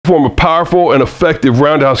Perform a powerful and effective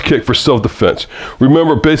roundhouse kick for self-defense.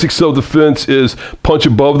 Remember, basic self-defense is punch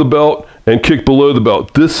above the belt and kick below the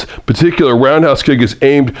belt. This particular roundhouse kick is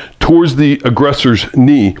aimed towards the aggressor's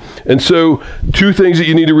knee. And so, two things that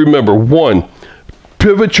you need to remember. One,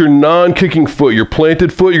 pivot your non-kicking foot, your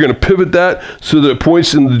planted foot. You're going to pivot that so that it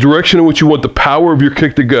points in the direction in which you want the power of your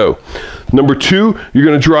kick to go. Number two, you're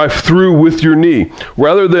going to drive through with your knee.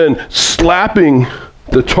 Rather than slapping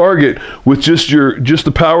the target with just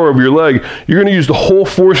the power of your leg, you're going to use the whole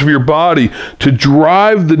force of your body to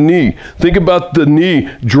drive the knee. Think about the knee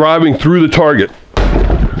driving through the target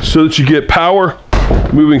so that you get power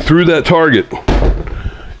moving through that target.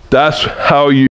 That's how you